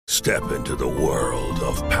Step into the world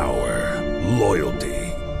of power, loyalty,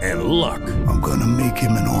 and luck. I'm gonna make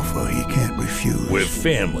him an offer he can't refuse. With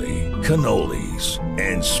family, cannolis,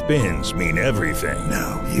 and spins mean everything.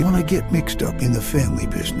 Now, you wanna get mixed up in the family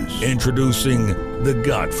business. Introducing The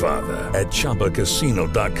Godfather at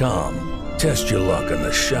ChumbaCasino.com. Test your luck in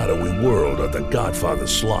the shadowy world of The Godfather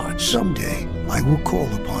slot. Someday, I will call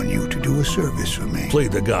upon you to do a service for me. Play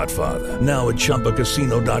The Godfather now at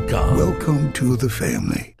ChumbaCasino.com. Welcome to the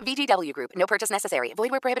family. VGW Group. No purchase necessary. Void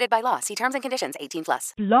where prohibited by law. See terms and conditions.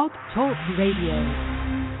 18+. Blog Talk Radio.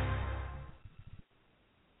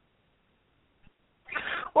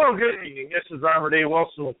 Well, good evening. This is Robert A.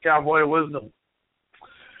 Wilson with Cowboy Wisdom.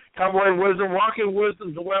 Cowboy Wisdom, Walking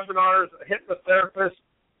Wisdom, the webinars, hypnotherapist.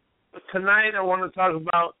 But tonight I want to talk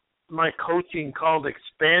about my coaching called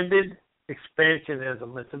Expanded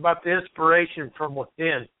Expansionism. It's about the inspiration from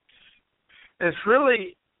within. It's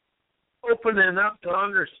really opening up to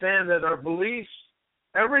understand that our beliefs,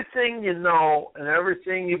 everything you know and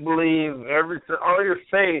everything you believe, everything, all your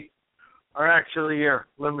faith are actually your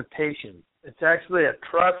limitations. It's actually a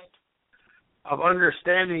trust of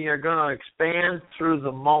understanding you're going to expand through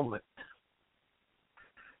the moment.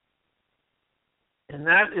 And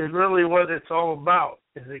that is really what it's all about,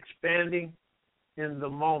 is expanding in the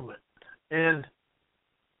moment. And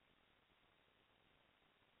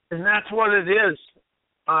that's what it is.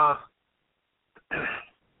 It's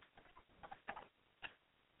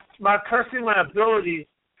about trusting my abilities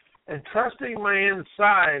and trusting my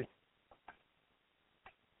inside.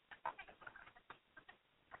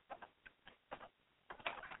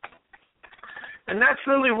 And that's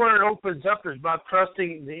really where it opens up, is about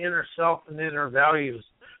trusting the inner self and inner values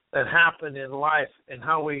that happen in life and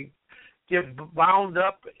how we get bound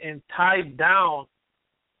up and tied down.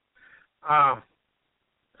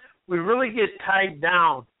 We really get tied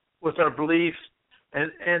down with our beliefs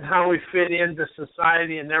and how we fit into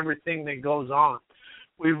society and everything that goes on.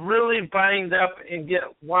 We really bind up and get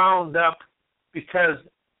wound up because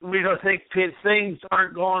we don't think things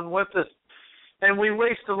aren't going with us. And we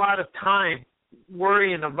waste a lot of time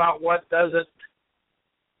worrying about what doesn't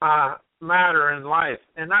matter in life.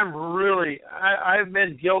 And I've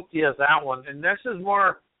been guilty of that one. And this is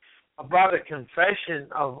more about a confession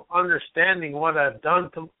of understanding what I've done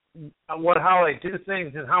how I do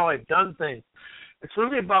things and how I've done things. It's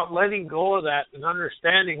really about letting go of that and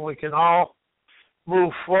understanding we can all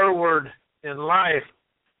move forward in life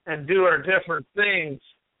and do our different things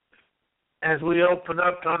as we open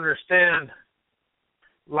up to understand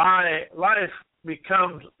life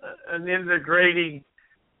becomes an integrating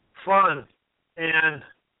fun and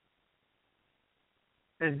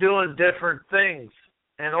doing different things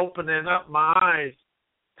and opening up my eyes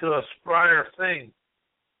to aspire things.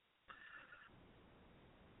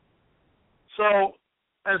 So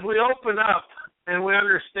as we open up and we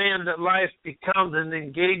understand that life becomes an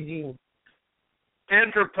engaging,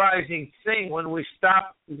 enterprising thing when we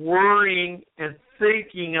stop worrying and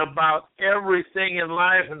thinking about everything in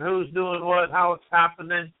life and who's doing what, how it's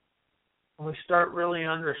happening, and we start really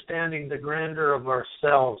understanding the grandeur of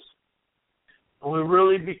ourselves. And we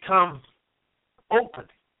really become open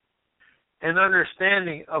and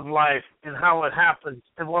understanding of life and how it happens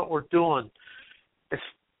and what we're doing.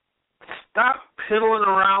 Stop piddling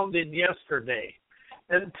around in yesterday.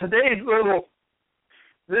 And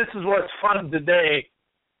this is what's fun today.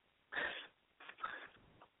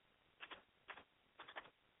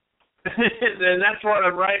 And that's what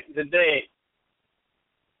I'm writing today.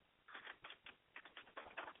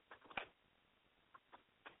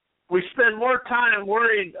 We spend more time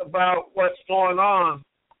worried about what's going on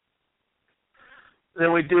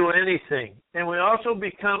than we do anything. And we also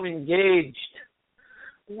become engaged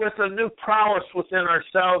with a new prowess within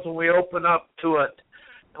ourselves when we open up to it.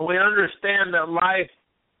 And we understand that life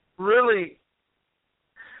really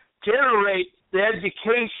generates the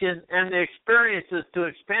education and the experiences to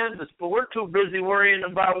expand us, but we're too busy worrying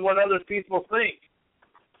about what other people think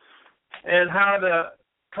and how to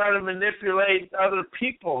try to manipulate other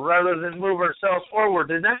people rather than move ourselves forward.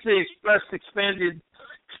 And that's the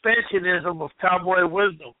expansionism of Cowboy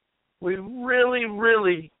Wisdom.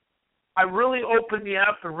 I really open you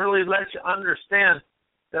up and really let you understand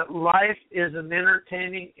that life is an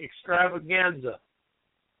entertaining extravaganza.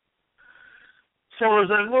 So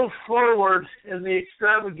as I move forward and the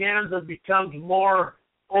extravaganza becomes more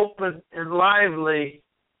open and lively,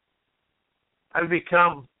 I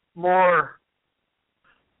become more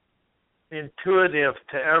intuitive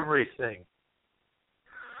to everything.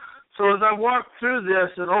 So as I walk through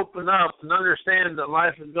this and open up and understand that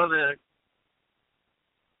life is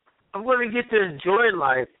I'm going to get to enjoy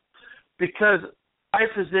life, because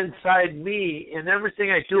life is inside me, and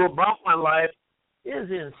everything I do about my life is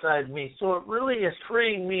inside me. So it really is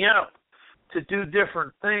freeing me up to do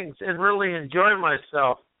different things and really enjoy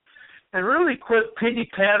myself and really quit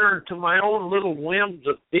pity-pattern to my own little whims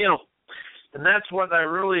of them. And that's what I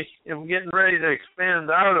really am getting ready to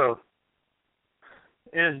expand out of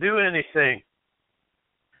and do anything.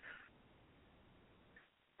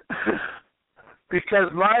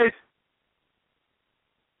 Because life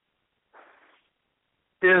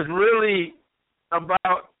is really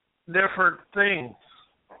about different things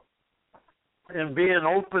and being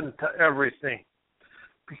open to everything.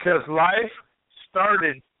 Because life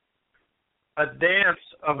started a dance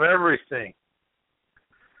of everything.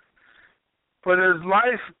 But as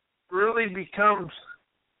life really becomes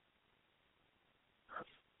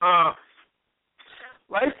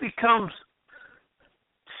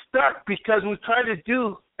stuck because we try to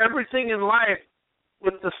do everything in life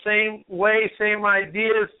with the same way, same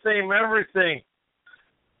ideas, same everything.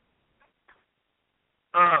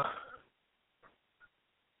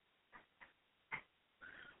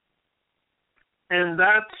 And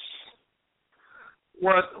that's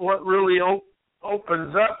what really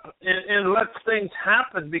opens up and lets things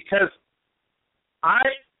happen, because I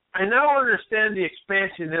now understand the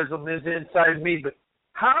expansionism is inside me, but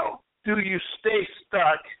how do you stay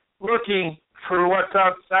stuck looking for what's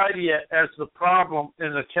outside you as the problem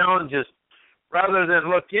and the challenges, rather than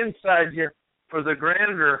look inside you for the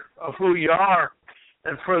grandeur of who you are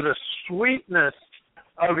and for the sweetness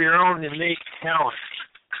of your own innate talent?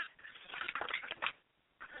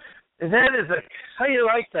 And that is how you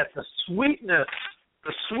like that, the sweetness,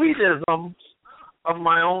 the sweetisms of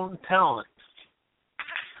my own talent.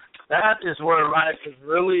 That is where life is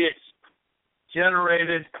really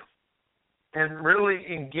generated and really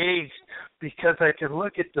engaged, because I can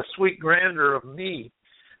look at the sweet grandeur of me.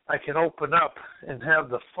 I can open up and have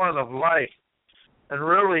the fun of life and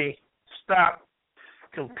really stop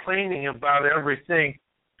complaining about everything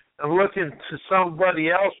and looking to somebody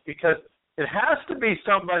else, because it has to be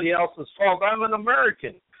somebody else's fault. I'm an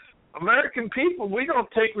American. American people, we don't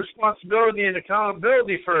take responsibility and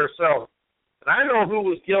accountability for ourselves. And I know who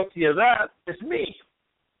was guilty of that. It's me.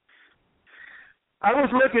 I was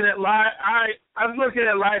looking at life. I was looking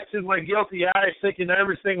at life through my guilty eyes, thinking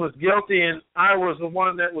everything was guilty, and I was the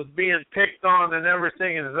one that was being picked on and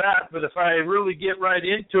everything and that. But if I really get right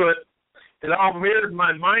into it, it all mirrored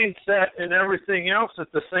my mindset and everything else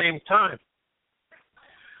at the same time.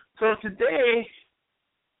 So today,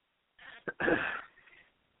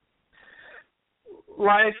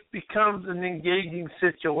 life becomes an engaging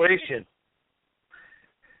situation.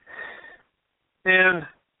 And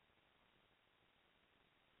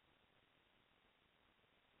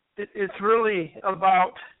it's really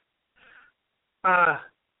about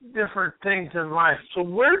different things in life. So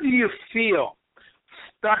where do you feel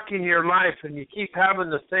stuck in your life and you keep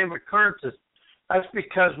having the same occurrences? That's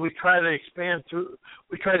because we try to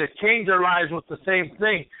change our lives with the same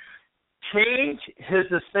thing. Change is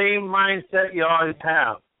the same mindset you always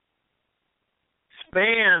have.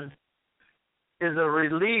 Expand is a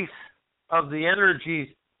release of the energies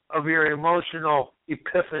of your emotional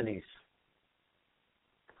epiphanies.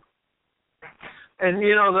 And,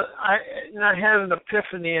 I had an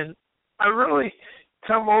epiphany, and I really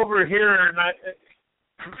come over here and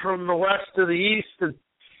from the west to the east, and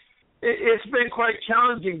it's been quite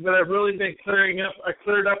challenging, but I've really been clearing up. I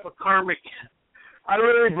cleared up a karmic. I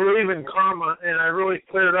really believe in karma, and I really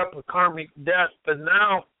cleared up a karmic debt. But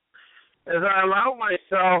now, as I allow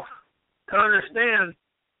myself to understand,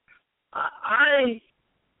 I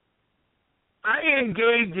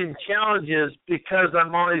engage in challenges because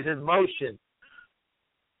I'm always in motion.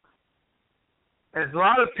 And a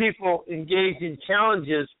lot of people engage in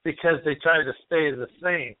challenges because they try to stay the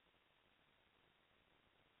same.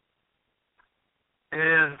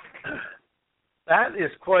 And that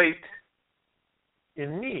is quite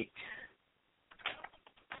unique.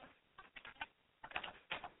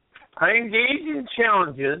 I engage in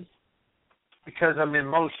challenges because I'm in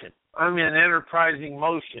motion. I'm in enterprising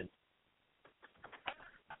motion.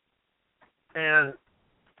 And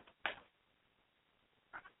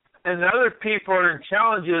other people are in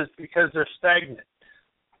challenges because they're stagnant.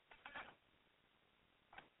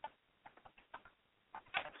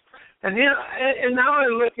 And and now I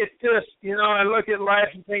look at this, I look at life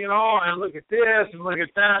and thinking, I look at this and look at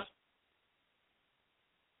that.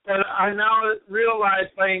 And I now realize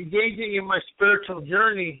by engaging in my spiritual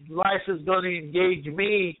journey, life is going to engage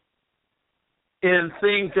me in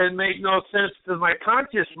things that make no sense to my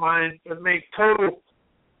conscious mind, but make total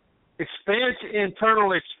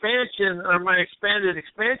internal expansion, or my expanded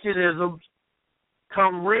expansionism,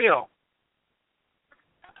 come real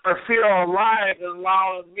or feel alive and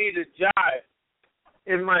allow me to jive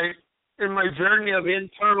in my journey of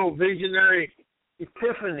internal visionary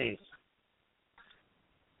epiphanies.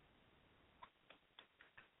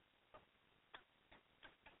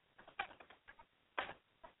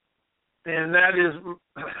 And that is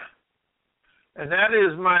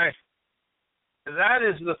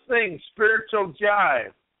the thing, spiritual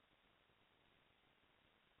jive.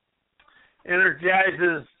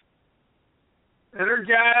 Energizes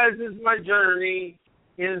my journey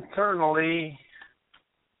internally.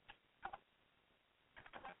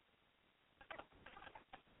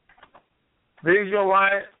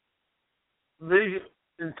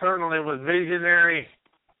 Internally with visionary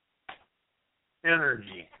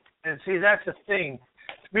energy. And see, that's the thing.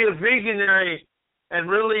 To be a visionary and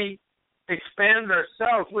really expand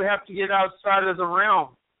ourselves, we have to get outside of the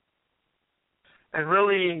realm and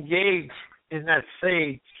really engage in that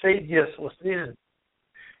sageness within.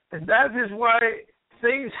 And that is why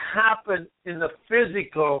things happen in the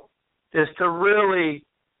physical, is to really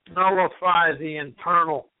nullify the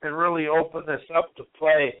internal and really open us up to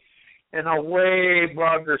play in a way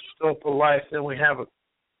broader scope of life than we have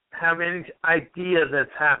any idea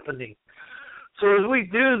that's happening. So as we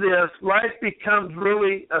do this, life becomes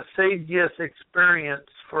really a sageous experience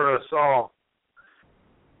for us all.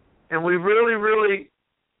 And we really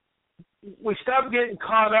stop getting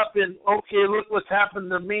caught up in, okay, look what's happened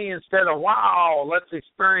to me, instead of, wow, let's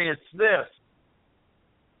experience this.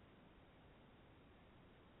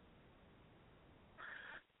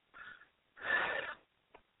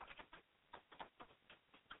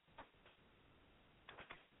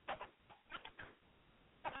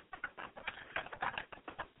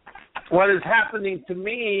 What is happening to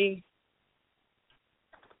me,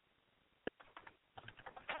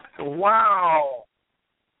 wow,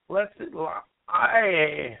 let's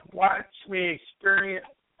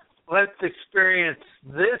experience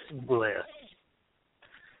this bliss.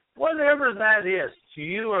 Whatever that is to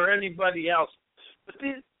you or anybody else. But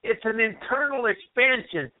it's an internal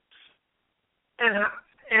expansion.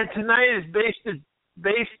 And tonight is based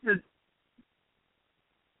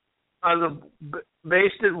on the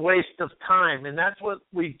wasted waste of time, and that's what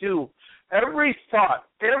we do. Every thought,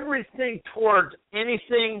 everything towards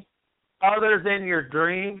anything other than your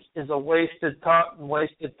dreams is a wasted thought and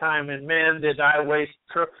wasted time. And man, did I waste.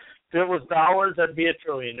 If it was dollars, I'd be a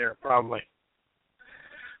trillionaire probably.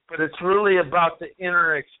 But it's really about the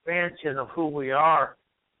inner expansion of who we are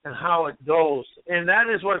and how it goes. And that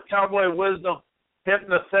is what Cowboy Wisdom,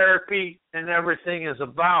 hypnotherapy, and everything is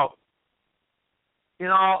about. You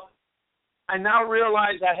know, I now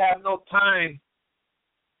realize I have no time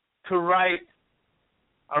to write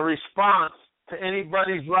a response to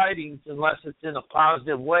anybody's writings unless it's in a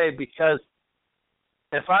positive way, because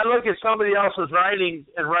if I look at somebody else's writings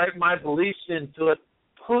and write my beliefs into it,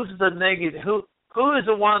 who's the negative? Who is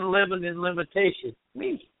the one living in limitation?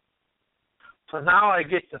 Me. So now I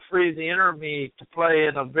get to free the inner me to play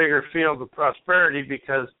in a bigger field of prosperity,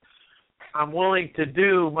 because I'm willing to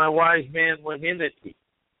do my wise man Wininity.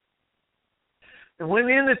 And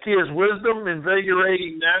Wininity is wisdom,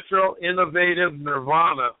 invigorating, natural, innovative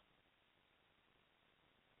nirvana.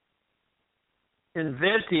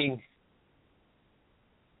 Inventing.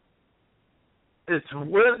 It's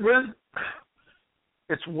really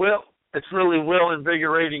will,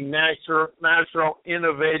 invigorating, natural,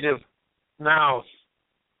 innovative, nows,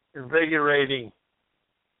 invigorating,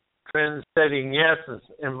 trend-setting yeses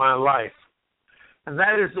in my life. And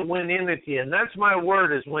that is the Wininity, and that's my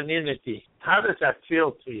word, is Wininity. How does that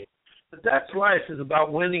feel to you? But that's life, is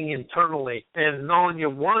about winning internally and knowing you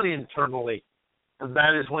won internally, and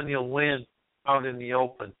that is when you'll win out in the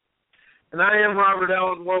open. And I am Robert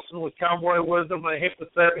Allen Wilson with Cowboy Wisdom, a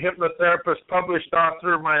hypnotherapist, published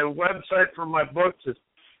author. My website for my books is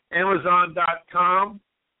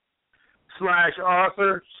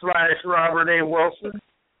Amazon.com/author/Robert A. Wilson.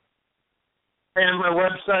 And my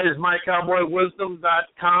website is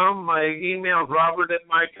mycowboywisdom.com. My email is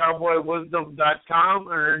robert@mycowboywisdom.com.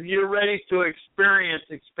 And you're ready to experience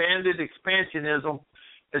expanded expansionism.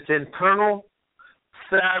 It's internal,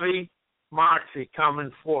 savvy, moxie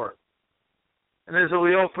coming forth. And as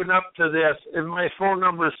we open up to this, and my phone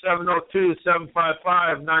number is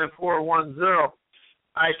 702-755-9410,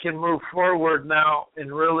 I can move forward now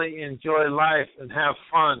and really enjoy life and have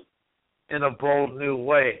fun in a bold new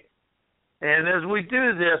way. And as we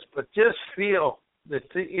do this, but just feel that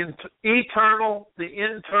the internal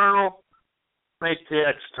make the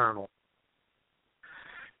external.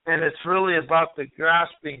 And it's really about the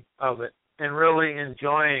grasping of it and really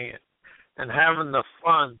enjoying it and having the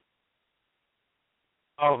fun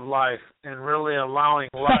of life and really allowing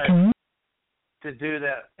life to do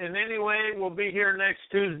that. And anyway, we'll be here next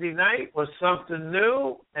Tuesday night with something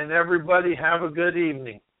new, and everybody have a good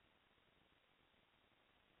evening.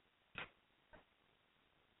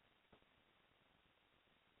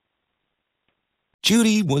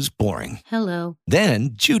 Judy was boring. Hello.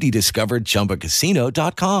 Then Judy discovered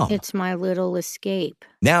ChumbaCasino.com. It's my little escape.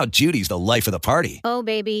 Now Judy's the life of the party. Oh,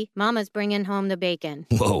 baby, mama's bringing home the bacon.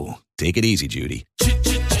 Whoa, take it easy, Judy.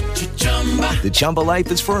 The Chumba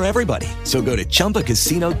life is for everybody. So go to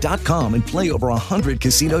ChumbaCasino.com and play over 100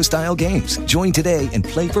 casino-style games. Join today and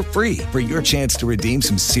play for free for your chance to redeem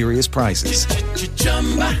some serious prizes.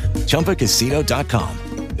 ChumbaCasino.com.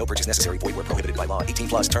 No purchase necessary. Void where prohibited by law. 18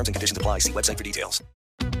 plus terms and conditions apply. See website for details.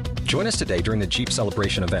 Join us today during the Jeep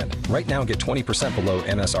Celebration event. Right now, get 20% below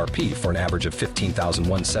MSRP for an average of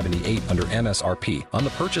 $15,178 under MSRP on the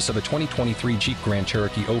purchase of a 2023 Jeep Grand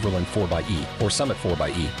Cherokee Overland 4xE or Summit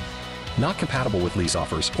 4xE. Not compatible with lease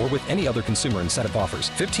offers or with any other consumer incentive offers.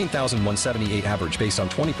 $15,178 average based on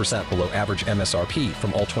 20% below average MSRP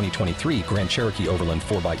from all 2023 Grand Cherokee Overland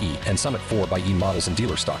 4xE and Summit 4xE models in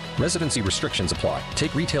dealer stock. Residency restrictions apply.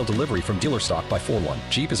 Take retail delivery from dealer stock by 4/1.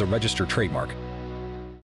 Jeep is a registered trademark.